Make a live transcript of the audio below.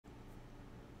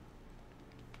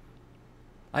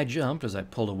I jumped as I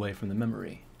pulled away from the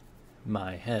memory,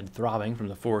 my head throbbing from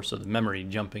the force of the memory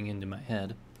jumping into my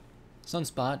head.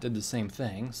 Sunspot did the same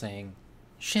thing, saying,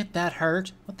 "Shit, that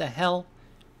hurt! What the hell?"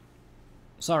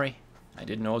 "Sorry, I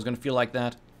didn't know I was going to feel like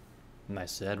that," I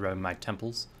said, rubbing my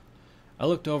temples. I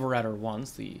looked over at her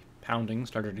once the pounding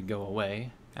started to go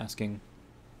away, asking,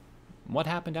 "What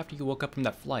happened after you woke up from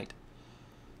that flight?"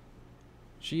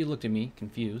 She looked at me,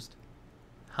 confused.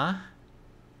 "Huh?"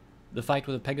 "The fight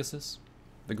with the Pegasus?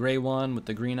 The gray one with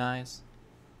the green eyes?"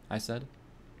 I said.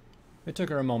 It took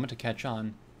her a moment to catch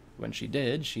on. When she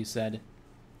did, she said,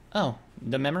 "Oh,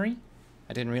 the memory?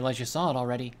 I didn't realize you saw it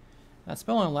already. That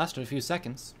spell only lasted a few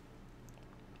seconds."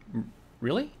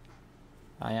 "Really?"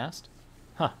 I asked.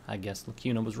 I guess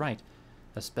Lacuna was right.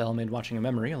 The spell made watching a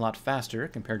memory a lot faster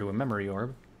compared to a memory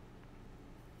orb.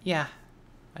 "Yeah,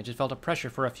 I just felt a pressure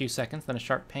for a few seconds, then a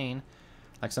sharp pain,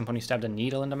 like somebody stabbed a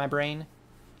needle into my brain,"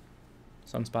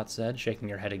 Sunspot said, shaking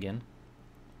her head again.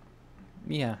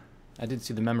 "Yeah, I did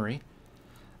see the memory.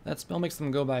 That spell makes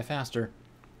them go by faster.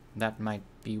 That might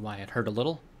be why it hurt a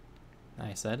little,"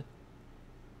 I said.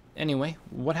 "Anyway,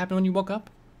 what happened when you woke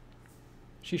up?"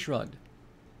 She shrugged.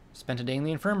 "Spent a day in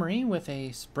the infirmary with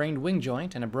a sprained wing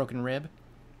joint and a broken rib.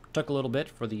 Took a little bit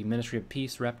for the Ministry of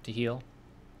Peace rep to heal."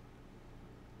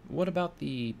 "What about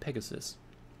the Pegasus?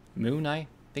 Moon, I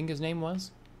think his name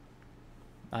was?"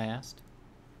 I asked.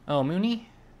 "Oh, Mooney?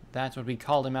 That's what we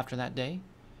called him after that day,"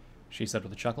 she said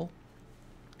with a chuckle.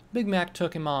 "Big Mac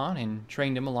took him on and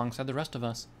trained him alongside the rest of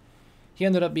us. He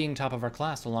ended up being top of our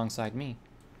class alongside me.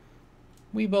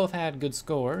 We both had good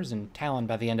scores and talent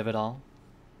by the end of it all."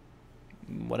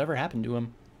 "Whatever happened to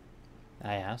him?"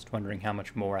 I asked, wondering how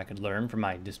much more I could learn from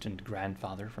my distant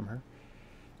grandfather from her.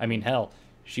 I mean, hell,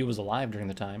 she was alive during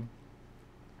the time.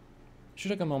 She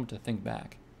took a moment to think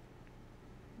back.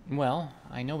 "Well,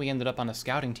 I know we ended up on a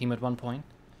scouting team at one point.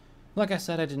 Like I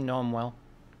said, I didn't know him well.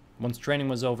 Once training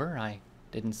was over, I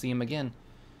didn't see him again.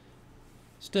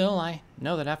 Still, I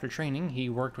know that after training, he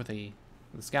worked with the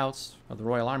scouts of the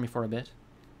Royal Army for a bit.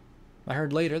 I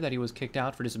heard later that he was kicked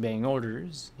out for disobeying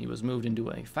orders. He was moved into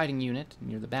a fighting unit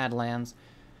near the Badlands,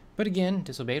 but again,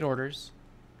 disobeyed orders.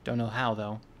 Don't know how,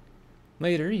 though.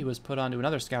 Later, he was put onto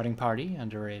another scouting party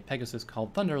under a Pegasus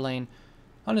called Thunderlane.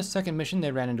 On his second mission,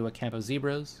 they ran into a camp of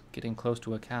zebras, getting close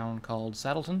to a town called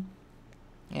Saddleton,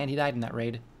 and he died in that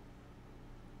raid."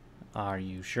 "Are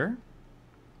you sure?"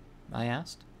 I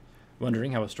asked,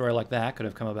 wondering how a story like that could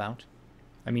have come about.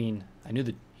 I mean, I knew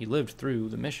that he lived through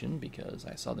the mission because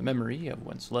I saw the memory of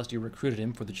when Celestia recruited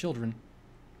him for the children.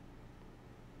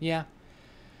 "Yeah,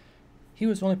 he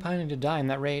was only planning to die in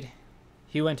that raid.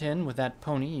 He went in with that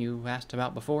pony you asked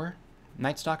about before,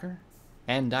 Night Stalker,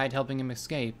 and died helping him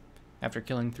escape after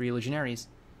killing 3 legionaries.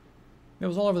 It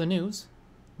was all over the news,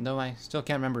 though I still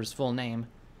can't remember his full name.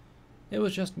 It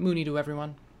was just Mooney to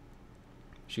everyone,"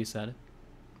 she said.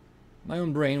 My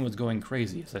own brain was going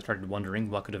crazy as I started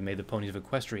wondering what could have made the ponies of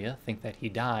Equestria think that he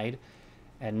died,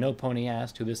 and no pony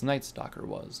asked who this Night Stalker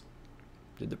was.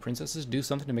 Did the princesses do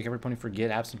something to make every pony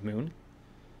forget Absent Moon?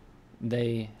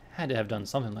 They had to have done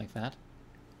something like that.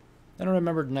 Then I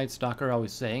remembered Night Stalker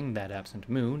always saying that Absent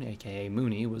Moon, aka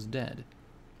Mooney, was dead.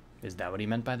 Is that what he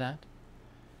meant by that?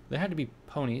 There had to be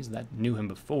ponies that knew him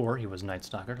before he was Night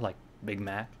Stalker, like Big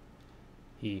Mac.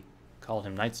 He called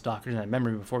him Night Stalker in that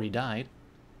memory before he died.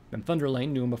 And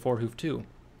Thunderlane knew him before Hoof 2.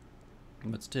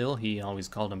 But still, he always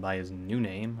called him by his new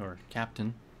name, or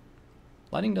Captain.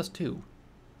 Lightning Dust too.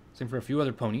 Same for a few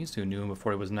other ponies who knew him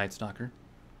before he was Night Stalker.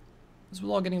 This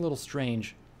was all getting a little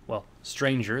strange. Well,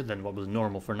 stranger than what was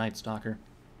normal for Night Stalker.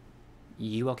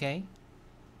 "You okay?"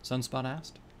 Sunspot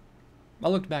asked. I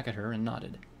looked back at her and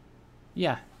nodded.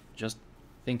 "Yeah, just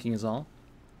thinking is all."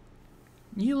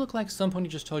 "You look like some pony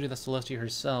just told you that Celestia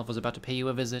herself was about to pay you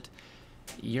a visit.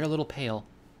 You're a little pale,"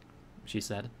 she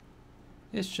said.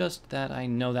 "It's just that I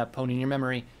know that pony in your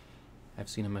memory. I've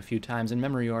seen him a few times in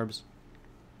memory orbs,"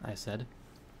 I said.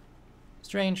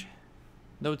 "Strange,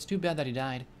 though it's too bad that he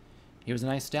died. He was a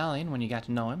nice stallion when you got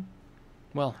to know him.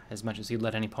 Well, as much as he'd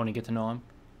let any pony get to know him.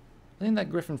 I think that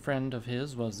Griffin friend of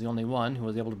his was the only one who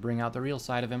was able to bring out the real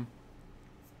side of him,"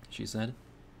 she said.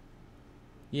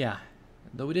 "Yeah,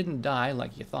 though he didn't die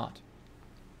like you thought,"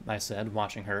 I said,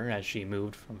 watching her as she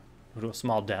moved to a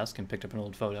small desk and picked up an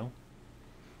old photo.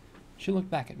 She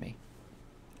looked back at me.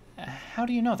 "How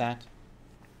do you know that?"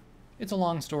 "It's a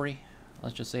long story.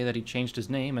 Let's just say that he changed his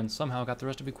name and somehow got the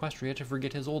rest of Equestria to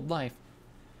forget his old life,"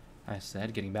 I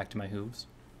said, getting back to my hooves.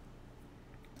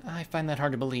 "I find that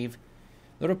hard to believe.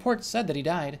 The report said that he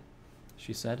died,"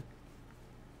 she said.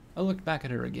 I looked back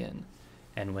at her again,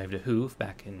 and waved a hoof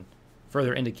back and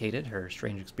further indicated her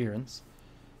strange experience.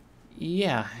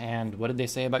 Yeah, and what did they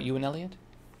say about you and Elliot?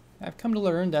 I've come to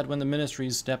learn that when the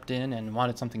ministries stepped in and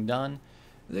wanted something done,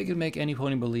 they could make any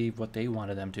pony believe what they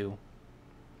wanted them to.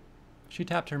 She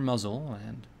tapped her muzzle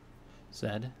and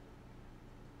said,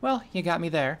 Well, you got me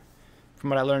there. From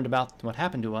what I learned about what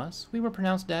happened to us, we were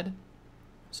pronounced dead.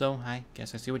 So I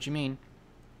guess I see what you mean.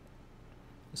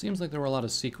 It seems like there were a lot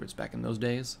of secrets back in those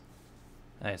days,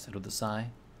 I said with a sigh.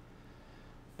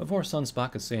 Before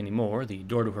Sunspot could say any more, the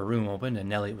door to her room opened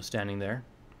and Elliot was standing there,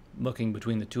 looking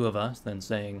between the two of us, then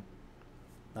saying,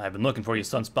 I've been looking for you,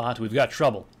 Sunspot. We've got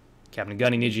trouble. Captain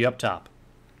Gunny needs you up top.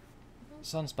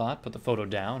 Sunspot put the photo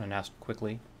down and asked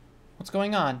quickly, What's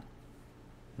going on?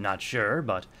 Not sure,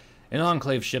 but an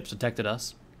Enclave ship's detected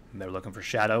us. They're looking for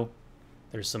Shadow.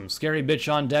 There's some scary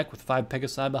bitch on deck with 5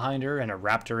 Pegasi behind her and a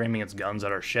raptor aiming its guns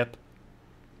at our ship,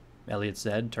 Elliot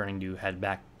said, turning to head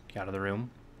back out of the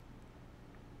room.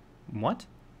 What?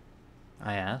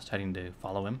 I asked, heading to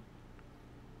follow him.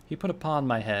 He put a paw on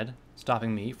my head,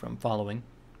 stopping me from following.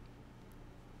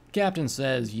 Captain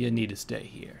says you need to stay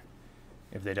here.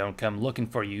 If they don't come looking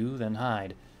for you, then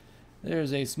hide.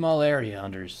 There's a small area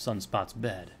under Sunspot's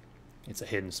bed. It's a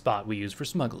hidden spot we use for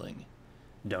smuggling.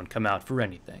 Don't come out for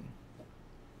anything.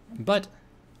 But,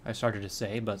 I started to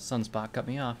say, but Sunspot cut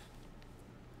me off.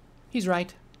 He's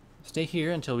right. Stay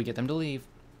here until we get them to leave,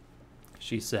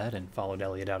 she said, and followed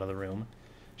Elliot out of the room,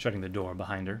 shutting the door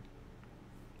behind her.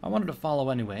 I wanted to follow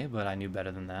anyway, but I knew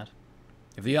better than that.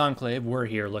 If the Enclave were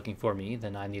here looking for me,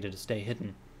 then I needed to stay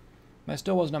hidden. I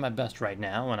still wasn't at my best right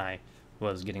now, and I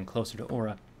was getting closer to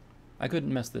Aura. I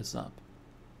couldn't mess this up.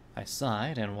 I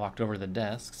sighed and walked over to the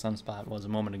desk Sunspot was a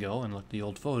moment ago and looked at the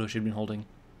old photo she'd been holding.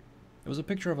 It was a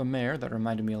picture of a mare that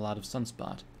reminded me a lot of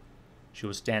Sunspot. She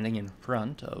was standing in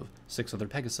front of 6 other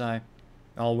Pegasi,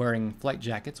 all wearing flight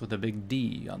jackets with a big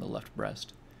D on the left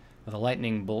breast, with a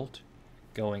lightning bolt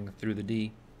going through the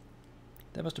D.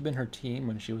 That must have been her team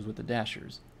when she was with the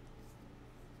Dashers.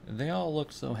 They all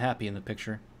looked so happy in the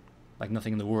picture, like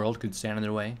nothing in the world could stand in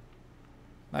their way.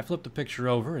 I flipped the picture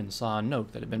over and saw a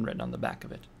note that had been written on the back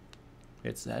of it.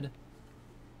 It said,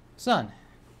 Son,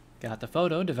 got the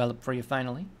photo developed for you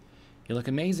finally. You look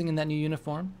amazing in that new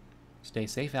uniform. Stay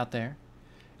safe out there.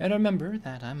 And remember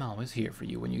that I'm always here for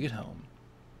you when you get home.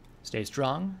 Stay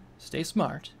strong, stay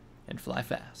smart, and fly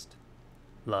fast.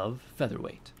 Love,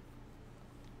 Featherweight.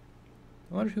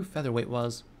 I wondered who Featherweight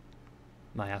was,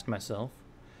 I asked myself,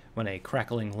 when a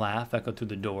crackling laugh echoed through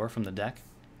the door from the deck.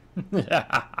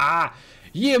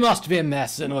 You must be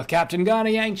messing with Captain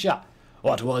Gunny, ain't ya?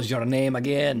 What was your name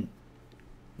again?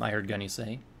 I heard Gunny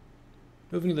say.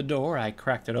 Moving to the door, I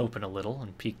cracked it open a little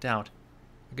and peeked out.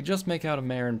 I could just make out a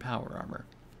mare in power armor,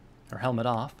 her helmet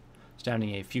off,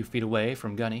 standing a few feet away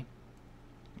from Gunny.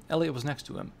 Elliot was next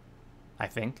to him, I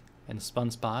think, and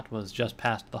Sunspot was just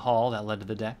past the hall that led to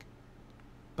the deck.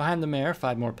 Behind the mare,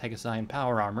 5 more Pegasi in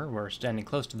power armor were standing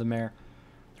close to the mare,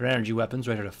 their energy weapons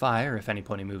ready to fire if any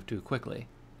pony moved too quickly.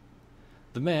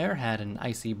 The mare had an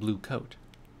icy blue coat.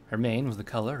 Her mane was the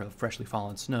color of freshly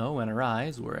fallen snow, and her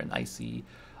eyes were an icy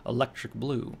electric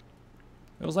blue.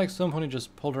 It was like some pony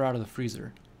just pulled her out of the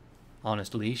freezer.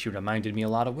 Honestly, she reminded me a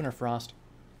lot of Winterfrost.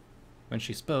 When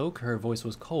she spoke, her voice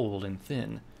was cold and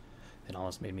thin. It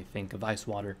almost made me think of ice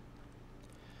water.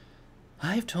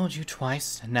 I've told you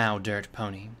twice now, Dirt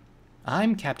Pony.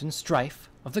 I'm Captain Strife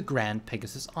of the Grand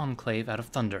Pegasus Enclave out of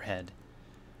Thunderhead.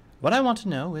 What I want to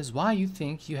know is why you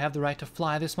think you have the right to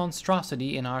fly this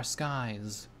monstrosity in our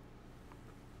skies.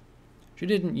 She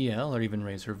didn't yell or even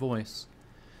raise her voice,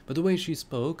 but the way she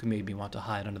spoke made me want to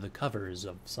hide under the covers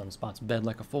of Sunspot's bed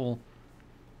like a fool.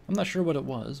 I'm not sure what it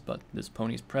was, but this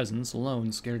pony's presence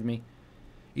alone scared me.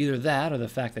 Either that or the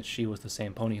fact that she was the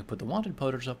same pony who put the wanted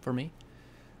posters up for me.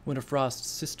 Winterfrost's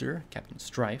sister, Captain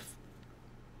Strife.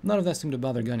 None of that seemed to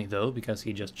bother Gunny, though, because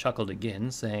he just chuckled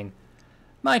again, saying,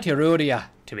 Mighty rude of ya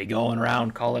to be going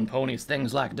around calling ponies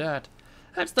things like that.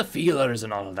 That's the feelers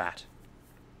and all of that.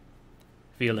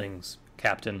 Feelings,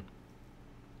 Captain,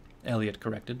 Elliot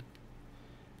corrected.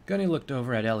 Gunny looked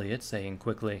over at Elliot, saying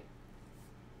quickly,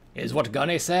 Is what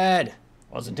Gunny said,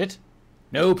 wasn't it?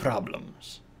 No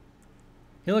problems.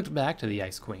 He looked back to the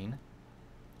Ice Queen.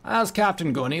 As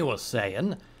Captain Gunny was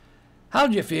saying,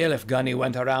 how'd you feel if Gunny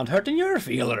went around hurting your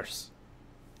feelers?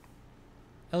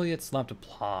 Elliot slapped a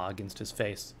paw against his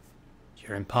face.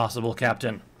 You're impossible,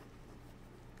 Captain.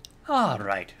 All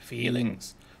right,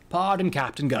 feelings. Pardon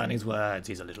Captain Gunny's words,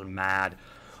 he's a little mad.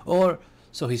 Or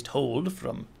so he's told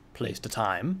from place to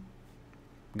time,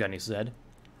 Gunny said.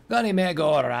 Gunny may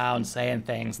go around saying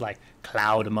things like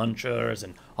cloud munchers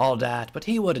and all that, but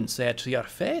he wouldn't say it to your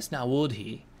face, now would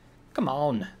he? Come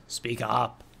on, speak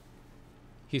up.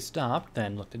 He stopped,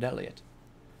 then looked at Elliot.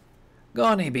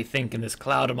 Gonna be thinking this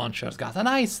cloud muncher's got a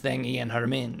nice thing in her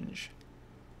minge.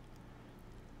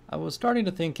 I was starting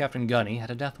to think Captain Gunny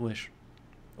had a death wish.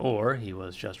 Or he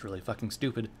was just really fucking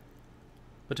stupid.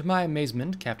 But to my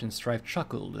amazement, Captain Strife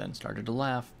chuckled and started to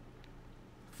laugh.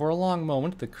 For a long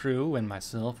moment, the crew and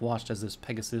myself watched as this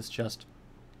Pegasus just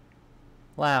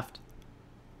laughed.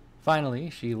 Finally,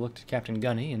 she looked at Captain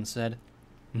Gunny and said,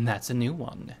 "That's a new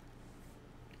one."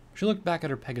 She looked back at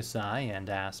her Pegasi and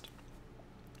asked,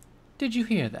 "Did you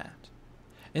hear that?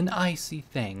 An icy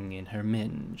thing in her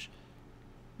minge."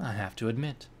 I have to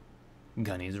admit,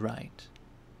 Gunny's right.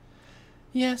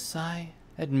 Yes, I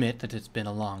admit that it's been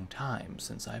a long time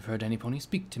since I've heard any pony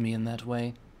speak to me in that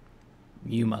way.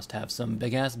 You must have some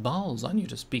big-ass balls on you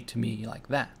to speak to me like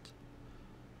that.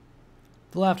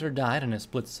 The laughter died in a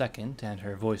split second, and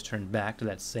her voice turned back to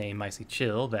that same icy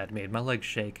chill that made my legs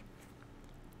shake.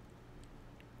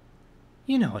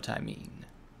 You know what I mean.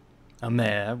 A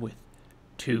mare with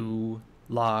 2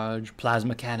 large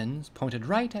plasma cannons pointed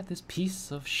right at this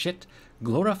piece of shit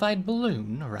glorified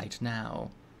balloon right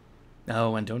now.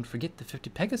 Oh, and don't forget the 50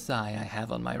 Pegasi I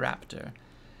have on my Raptor.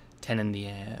 10 in the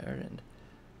air and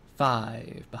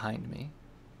 5 behind me.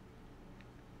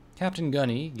 Captain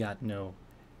Gunny got no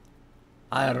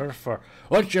ire for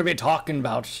what you be talking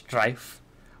about, Strife.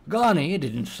 Gunny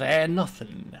didn't say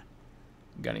nothing,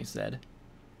 Gunny said.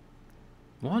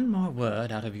 One more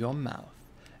word out of your mouth,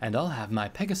 and I'll have my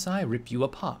Pegasi rip you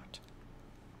apart,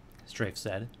 Strife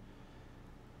said.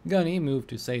 Gunny moved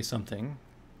to say something,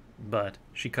 but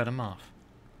she cut him off.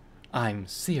 I'm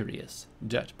serious,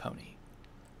 Dirt Pony.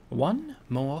 One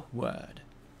more word.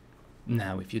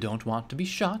 Now, if you don't want to be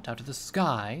shot out of the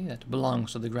sky that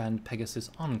belongs to the Grand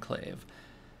Pegasus Enclave,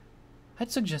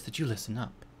 I'd suggest that you listen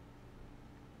up.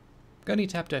 Gunny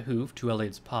tapped a hoof to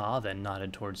Elliot's paw, then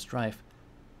nodded towards Strife.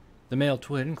 The male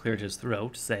twin cleared his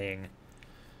throat, saying,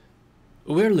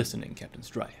 We're listening, Captain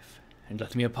Strife, and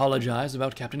let me apologize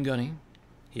about Captain Gunny.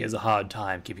 He has a hard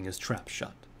time keeping his trap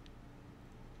shut.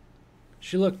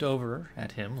 She looked over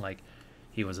at him like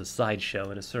he was a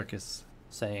sideshow at a circus,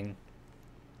 saying,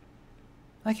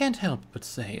 I can't help but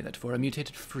say that for a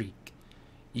mutated freak,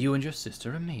 you and your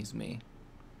sister amaze me.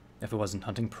 If I wasn't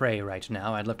hunting prey right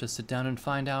now, I'd love to sit down and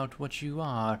find out what you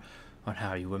are or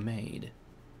how you were made.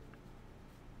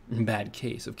 Bad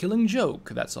case of killing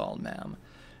joke, that's all, ma'am.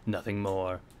 Nothing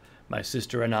more. My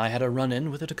sister and I had a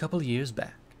run-in with it a couple years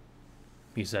back,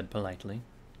 he said politely.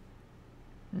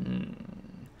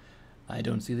 I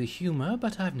don't see the humor,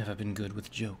 but I've never been good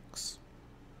with jokes,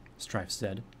 Strife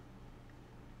said.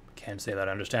 Can't say that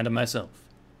I understand him myself,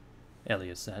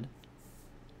 Elias said.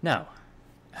 Now,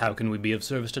 how can we be of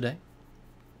service today?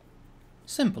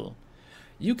 Simple.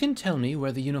 You can tell me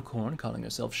where the unicorn calling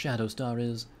herself Shadowstar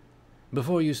is.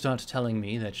 Before you start telling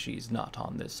me that she's not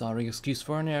on this sorry excuse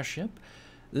for an airship,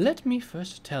 let me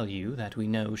first tell you that we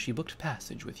know she booked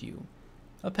passage with you.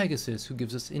 A Pegasus who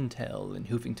gives us intel in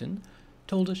Hoofington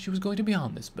told us she was going to be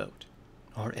on this boat.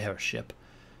 Or airship.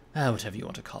 Whatever you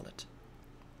want to call it,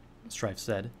 Strife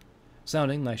said,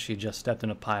 sounding like she'd just stepped in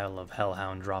a pile of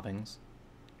hellhound droppings.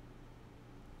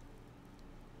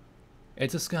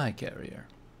 It's a sky carrier,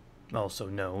 also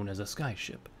known as a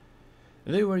skyship.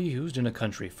 They were used in a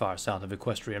country far south of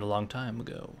Equestria a long time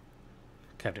ago.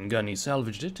 Captain Gunny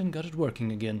salvaged it and got it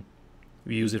working again.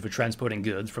 We use it for transporting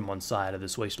goods from one side of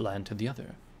this wasteland to the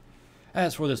other.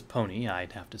 As for this pony,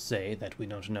 I'd have to say that we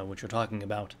don't know what you're talking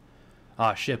about.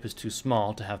 Our ship is too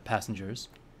small to have passengers.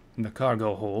 The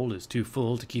cargo hold is too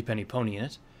full to keep any pony in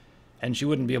it, and she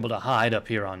wouldn't be able to hide up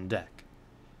here on deck.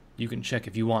 You can check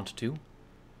if you want to,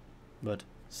 but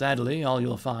sadly all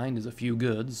you'll find is a few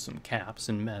goods, some caps,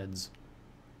 and meds.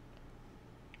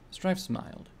 Strife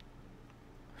smiled.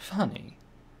 Funny,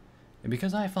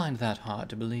 because I find that hard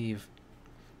to believe.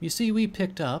 You see, we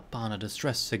picked up on a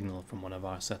distress signal from one of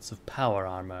our sets of power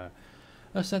armor,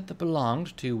 a set that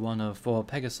belonged to one of 4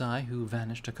 Pegasi who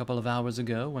vanished a couple of hours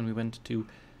ago when we went to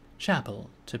Chapel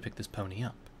to pick this pony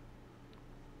up.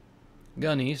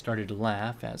 Gunny started to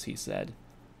laugh as he said,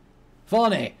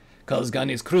 Funny, 'cause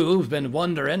Gunny's crew've been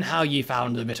wondering how ye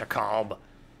found the bitter cob.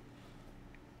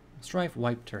 Strife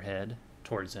wiped her head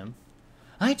towards him.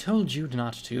 I told you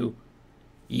not to.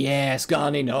 Yes,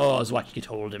 Gunny knows what you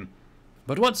told him.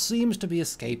 But what seems to be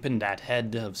escaping that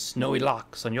head of snowy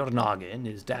locks on your noggin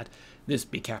is that this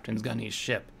be Captain Gunny's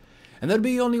ship, and there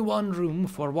be only one room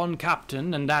for one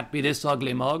captain, and that be this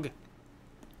ugly mug,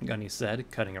 Gunny said,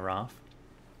 cutting her off.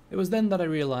 It was then that I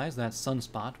realized that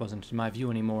Sunspot wasn't in my view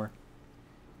anymore.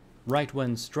 Right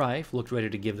when Strife looked ready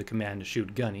to give the command to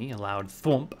shoot Gunny, a loud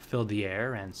thwomp filled the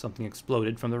air, and something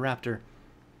exploded from the Raptor.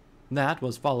 That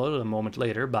was followed a moment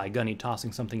later by Gunny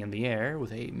tossing something in the air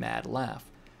with a mad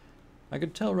laugh. I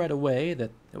could tell right away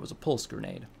that it was a pulse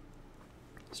grenade.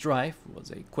 Strife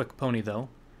was a quick pony, though.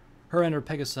 Her and her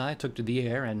Pegasi took to the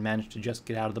air and managed to just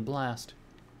get out of the blast.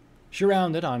 She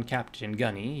rounded on Captain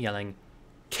Gunny, yelling,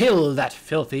 "Kill that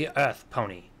filthy earth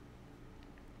pony!"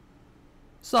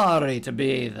 "Sorry to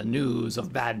be the news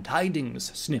of bad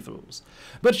tidings, Sniffles,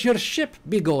 but your ship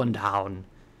be going down,"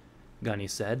 Gunny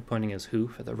said, pointing his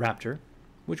hoof at the Raptor,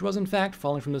 which was in fact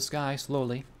falling from the sky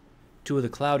slowly. 2 of the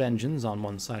cloud engines on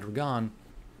one side were gone.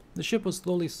 The ship was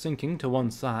slowly sinking to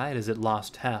one side as it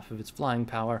lost half of its flying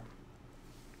power.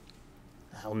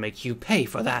 "I'll make you pay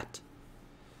for that!"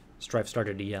 Strife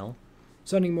started to yell,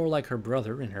 sounding more like her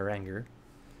brother in her anger.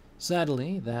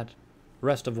 Sadly, that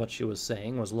rest of what she was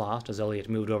saying was lost as Elliot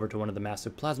moved over to one of the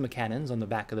massive plasma cannons on the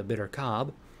back of the bitter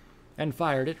cob and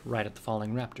fired it right at the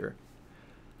falling Raptor.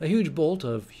 A huge bolt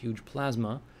of huge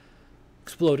plasma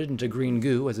exploded into green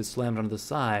goo as it slammed onto the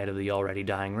side of the already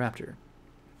dying Raptor.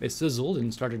 It sizzled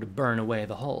and started to burn away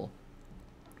the hull,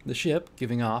 the ship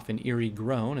giving off an eerie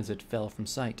groan as it fell from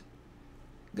sight.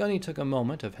 Gunny took a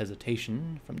moment of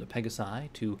hesitation from the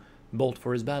Pegasi to bolt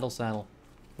for his battle saddle,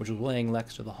 which was laying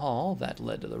next to the hall that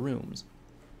led to the rooms.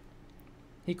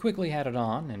 He quickly had it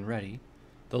on and ready,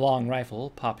 the long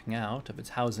rifle popping out of its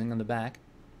housing on the back.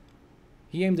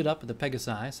 He aimed it up at the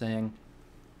Pegasi, saying,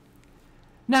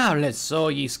 "Now let's show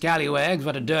ye scallywags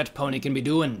what a dirt pony can be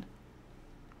doing."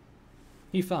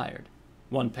 He fired,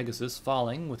 one Pegasus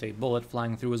falling with a bullet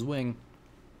flying through his wing.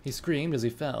 He screamed as he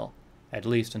fell, at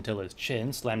least until his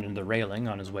chin slammed into the railing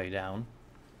on his way down.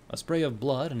 A spray of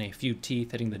blood and a few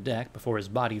teeth hitting the deck before his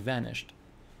body vanished.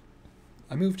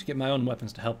 I moved to get my own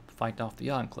weapons to help fight off the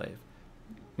Enclave.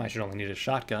 I should only need a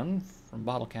shotgun from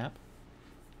bottle cap.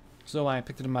 So I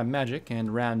picked it in my magic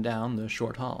and ran down the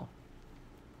short hall.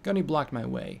 Gunny blocked my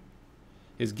way,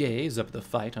 his gaze up at the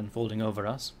fight unfolding over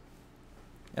us.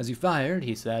 As he fired,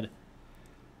 he said,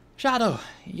 "Shadow,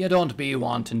 you don't be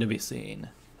wanting to be seen.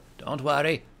 Don't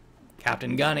worry,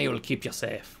 Captain Gunny will keep you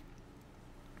safe."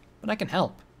 "But I can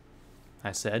help,"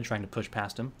 I said, trying to push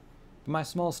past him, but my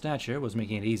small stature was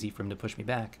making it easy for him to push me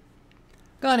back.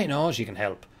 "Gunny knows you can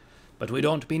help, but we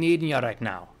don't be needing you right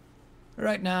now.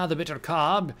 Right now, the Bitter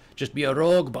Cob just be a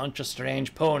rogue bunch of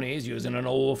strange ponies using an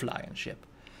old flying ship.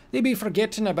 They be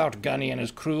forgetting about Gunny and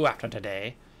his crew after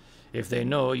today. If they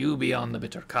know you be on the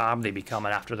Bitter Cob, they be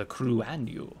coming after the crew and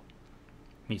you,"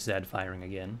 he said, firing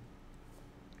again.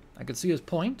 I could see his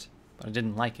point, but I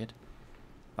didn't like it.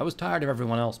 I was tired of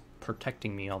everyone else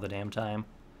protecting me all the damn time.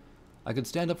 I could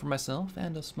stand up for myself,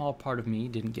 and a small part of me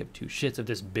didn't give 2 shits if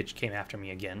this bitch came after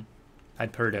me again.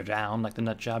 I'd purred her down like the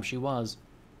nutjob she was,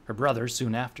 her brother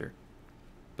soon after.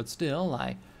 But still,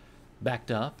 I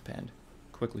backed up and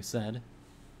quickly said,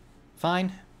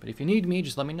 "Fine, but if you need me,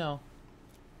 just let me know."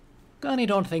 "Gunny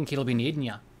don't think he'll be needing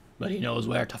ya, but he knows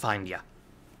where to find ya."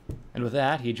 And with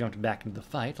that, he jumped back into the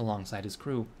fight alongside his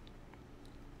crew.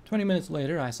 20 minutes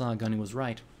later, I saw Gunny was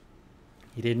right.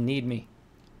 He didn't need me.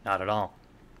 Not at all.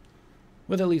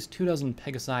 With at least 24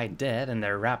 Pegasi dead and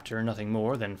their Raptor nothing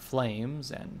more than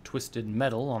flames and twisted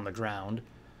metal on the ground,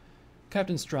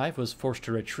 Captain Strife was forced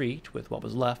to retreat with what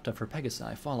was left of her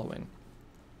Pegasi following.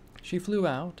 She flew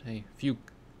out, a few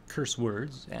curse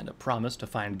words and a promise to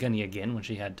find Gunny again when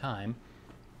she had time,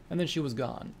 and then she was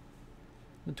gone.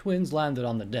 The twins landed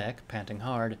on the deck, panting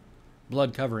hard,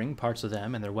 blood covering parts of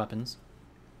them and their weapons.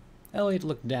 Elliot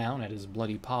looked down at his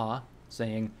bloody paw,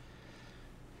 saying,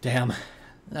 "Damn,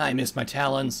 I missed my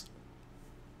talons."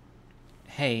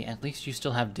 "Hey, at least you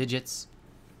still have digits,"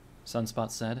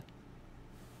 Sunspot said.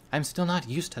 "I'm still not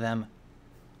used to them."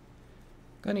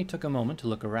 Gunny took a moment to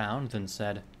look around, then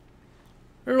said,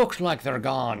 "Looks like they're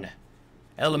gone.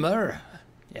 Elmer,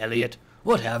 Elliot,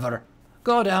 whatever,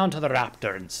 go down to the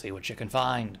Raptor and see what you can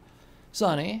find.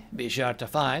 Sonny, be sure to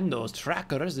find those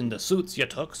trackers in the suits you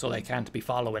took so they can't be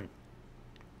following."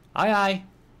 "Aye, aye,"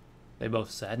 they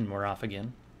both said and were off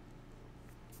again.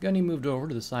 Gunny moved over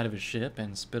to the side of his ship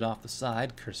and spit off the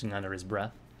side, cursing under his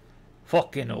breath.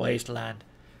 "Fucking wasteland.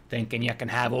 Thinking you can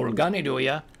have old Gunny, do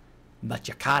ya? But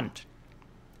you can't.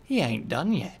 He ain't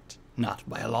done yet, not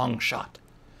by a long shot.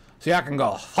 So you can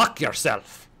go fuck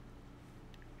yourself."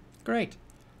 Great.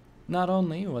 Not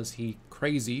only was he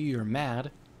crazy or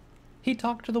mad, he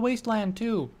talked to the wasteland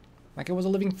too, like it was a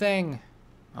living thing.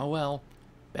 Oh well,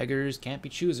 beggars can't be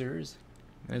choosers.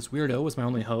 This weirdo was my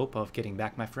only hope of getting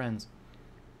back my friends.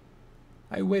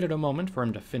 I waited a moment for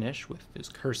him to finish with his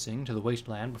cursing to the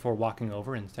wasteland before walking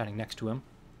over and standing next to him,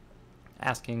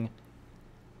 asking,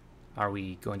 "Are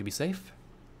we going to be safe?"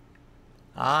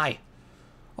 "Aye.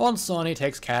 Old Sonny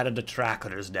takes care of the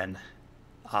trackers then.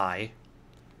 Aye.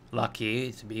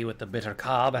 Lucky to be with the bitter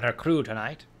cob and her crew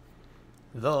tonight.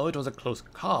 Though it was a close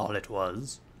call, it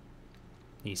was,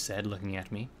 he said, looking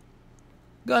at me.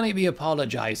 Gonna be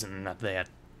apologizing that they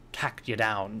attacked you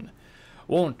down.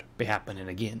 Won't be happening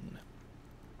again.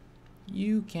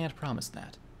 You can't promise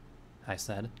that, I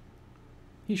said.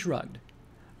 He shrugged.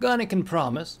 Gunny can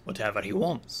promise whatever he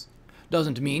wants.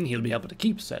 Doesn't mean he'll be able to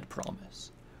keep said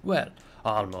promise. Well,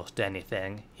 almost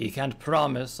anything. He can't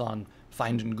promise on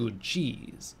finding good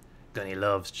cheese. Gunny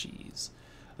loves cheese.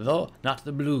 Though not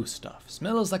the blue stuff.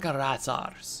 Smells like a rat's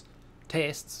arse.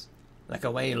 Tastes like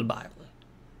a whale bile.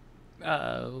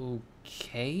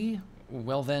 Okay.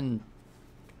 Well then,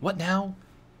 what now?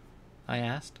 I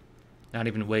asked, not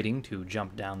even waiting to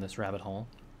jump down this rabbit hole.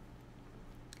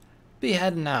 Be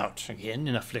heading out again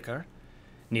in a flicker.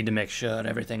 Need to make sure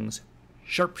everything's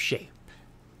sharp shape.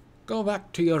 Go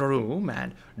back to your room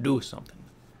and do something.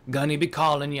 Gunny be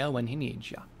calling you when he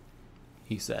needs you,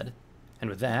 he said, and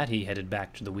with that he headed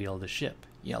back to the wheel of the ship,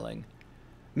 yelling,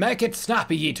 Make it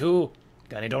snappy, ye two!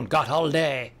 Gunny don't got all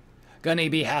day. Gunny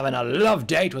be having a love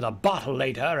date with a bottle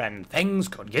later, and things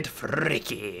could get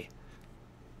freaky.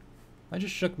 I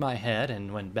just shook my head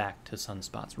and went back to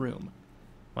Sunspot's room.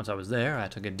 Once I was there, I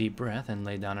took a deep breath and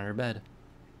lay down on her bed.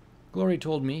 Glory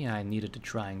told me I needed to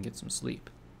try and get some sleep.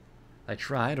 I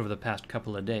tried over the past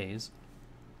couple of days,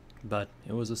 but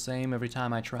it was the same every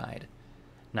time I tried.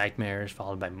 Nightmares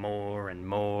followed by more and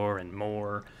more and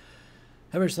more.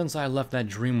 Ever since I left that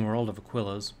dream world of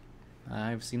Aquila's,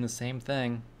 I've seen the same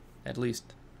thing, at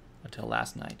least until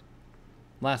last night.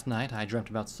 Last night I dreamt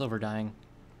about Silver dying.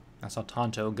 I saw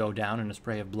Tonto go down in a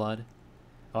spray of blood.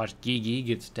 I watched Gigi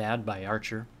get stabbed by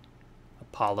Archer,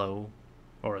 Apollo,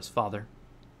 or his father.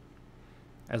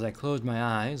 As I closed my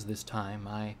eyes this time,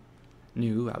 I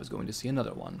knew I was going to see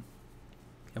another one.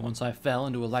 And once I fell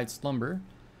into a light slumber,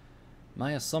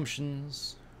 my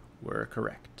assumptions were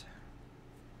correct.